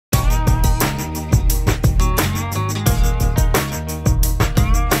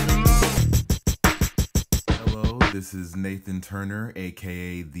This is Nathan Turner,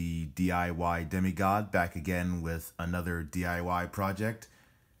 aka the DIY Demigod, back again with another DIY project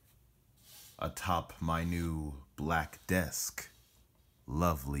atop my new black desk.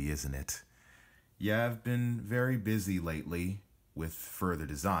 Lovely, isn't it? Yeah, I've been very busy lately with further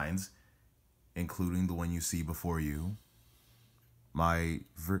designs, including the one you see before you. My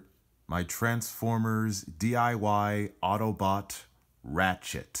Transformers DIY Autobot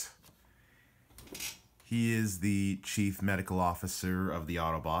Ratchet. He is the chief medical officer of the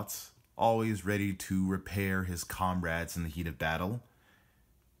Autobots, always ready to repair his comrades in the heat of battle,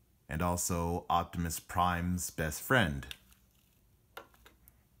 and also Optimus Prime's best friend.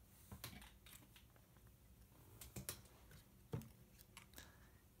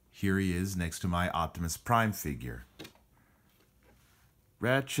 Here he is next to my Optimus Prime figure.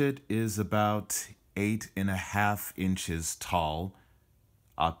 Ratchet is about 8.5 inches tall.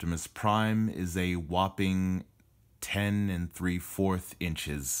 Optimus Prime is a whopping 10 3/4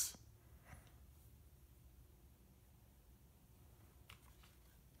 inches.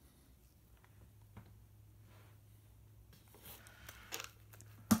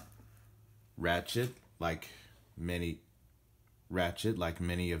 Ratchet, like many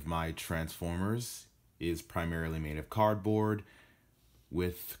of my Transformers, is primarily made of cardboard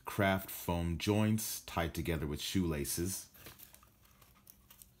with craft foam joints tied together with shoelaces.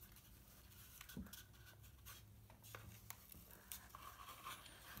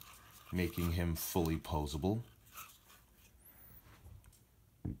 Making him fully posable.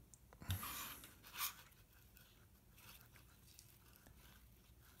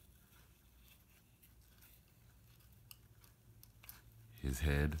 His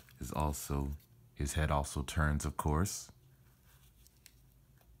head also turns, of course.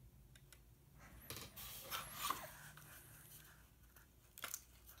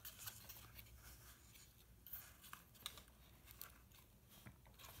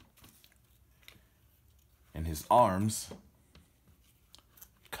 And his arms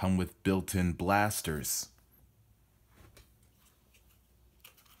come with built-in blasters.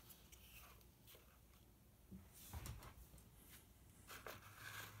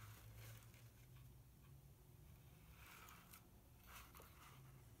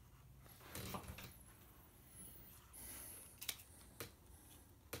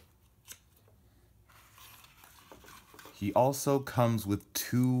 He also comes with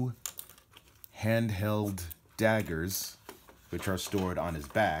two handheld daggers, which are stored on his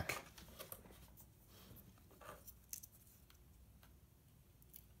back.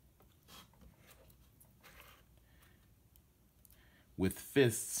 With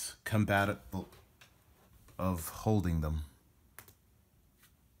fists compatible of holding them.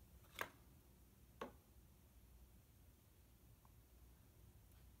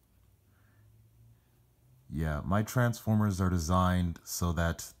 Yeah, my Transformers are designed so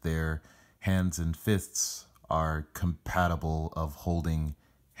that their hands and fists are compatible of holding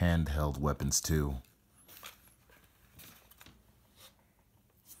handheld weapons too.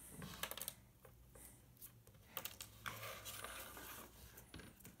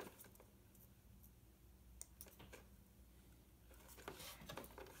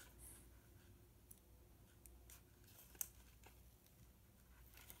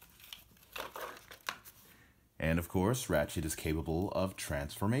 And of course, Ratchet is capable of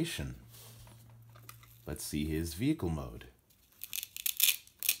transformation. Let's see his vehicle mode.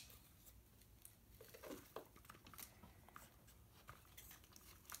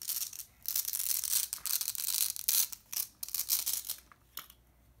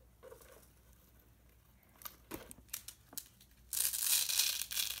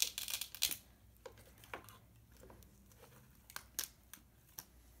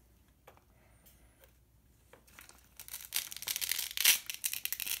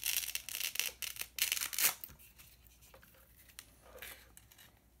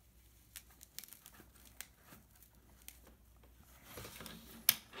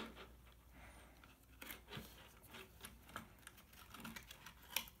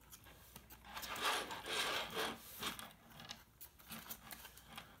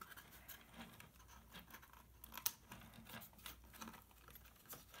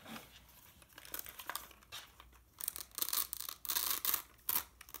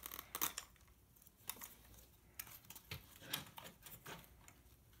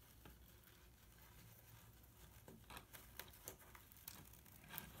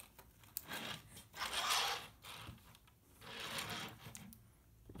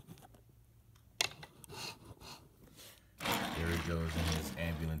 Goes in his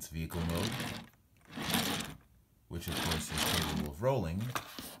ambulance vehicle mode, which of course is capable of rolling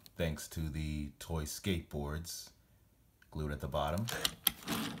thanks to the toy skateboards glued at the bottom.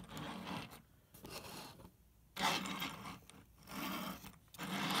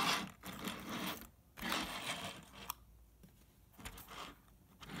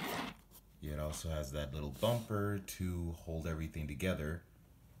 It also has that little bumper to hold everything together,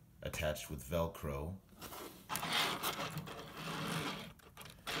 attached with Velcro.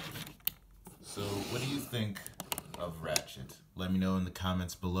 So what do you think of Ratchet? Let me know in the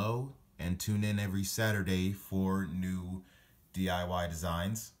comments below, and tune in every Saturday for new DIY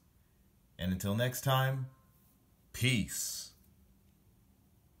designs. And until next time, peace.